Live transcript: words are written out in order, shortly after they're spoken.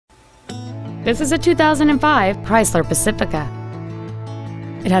This is a 2005 Chrysler Pacifica.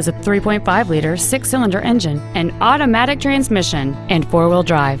 It has a 3.5-liter six-cylinder engine, an automatic transmission, and four-wheel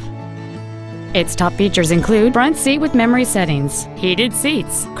drive. Its top features include front seat with memory settings, heated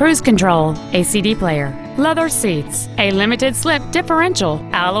seats, cruise control, a CD player, leather seats, a limited slip differential,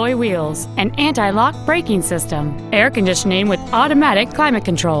 alloy wheels, an anti-lock braking system, air conditioning with automatic climate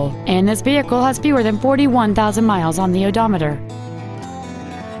control, and this vehicle has fewer than 41,000 miles on the odometer.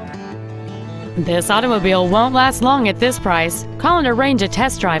 This automobile won't last long at this price. Call and arrange a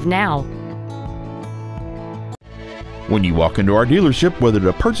test drive now. When you walk into our dealership, whether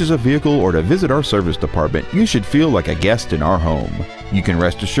to purchase a vehicle or to visit our service department, you should feel like a guest in our home. You can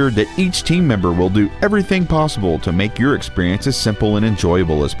rest assured that each team member will do everything possible to make your experience as simple and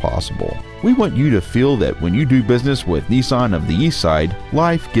enjoyable as possible. We want you to feel that when you do business with Nissan of the East Side,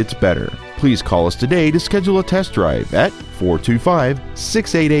 life gets better. Please call us today to schedule a test drive at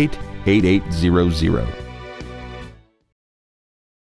 425-688-8800.